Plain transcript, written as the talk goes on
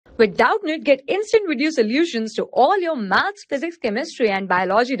With Doubtnut, get instant video solutions to all your maths, physics, chemistry, and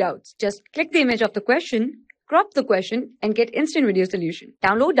biology doubts. Just click the image of the question, crop the question, and get instant video solution.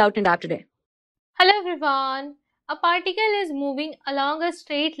 Download Doubtnut app today. Hello everyone. A particle is moving along a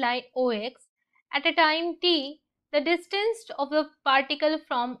straight line OX. At a time t, the distance of the particle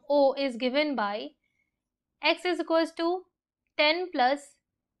from O is given by x is equals to 10 plus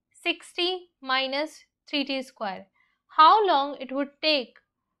 60 minus 3t square. How long it would take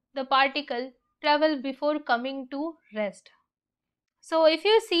the particle travel before coming to rest? So if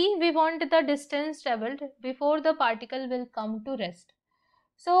you see, we want the distance traveled before the particle will come to rest.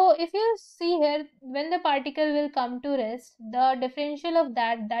 So if you see here, when the particle will come to rest, the differential of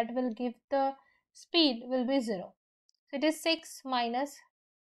that will give the speed will be 0. So it is 6 minus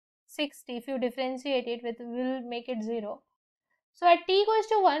 60. If you differentiate it with, will make it 0. So at t equals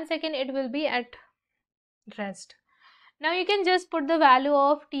to 1 second, it will be at rest. Now you can just put the value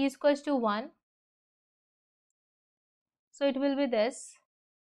of t is equals to 1. So it will be this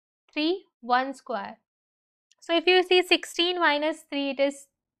 3, 1 square. So if you see 16 minus 3, it is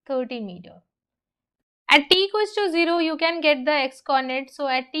 30 meter. At t equals to 0, you can get the x coordinate. So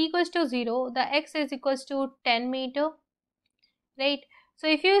at t equals to 0, the x is equals to 10 meter. Right. So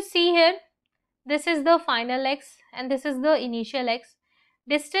if you see here, this is the final x and this is the initial x.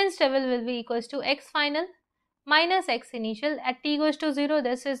 Distance travel will be equals to x final minus x initial. At t equals to 0,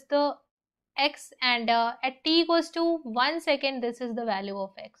 this is the x, and at t equals to 1 second, this is the value of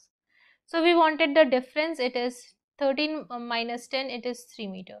x. So we wanted the difference. It is 13 minus 10, it is 3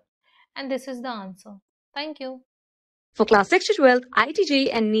 meter. And this is the answer. Thank you. For class 6 to 12, IIT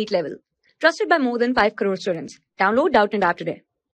JEE and NEET level. Trusted by more than 5 crore students. Download Doubtnut app today.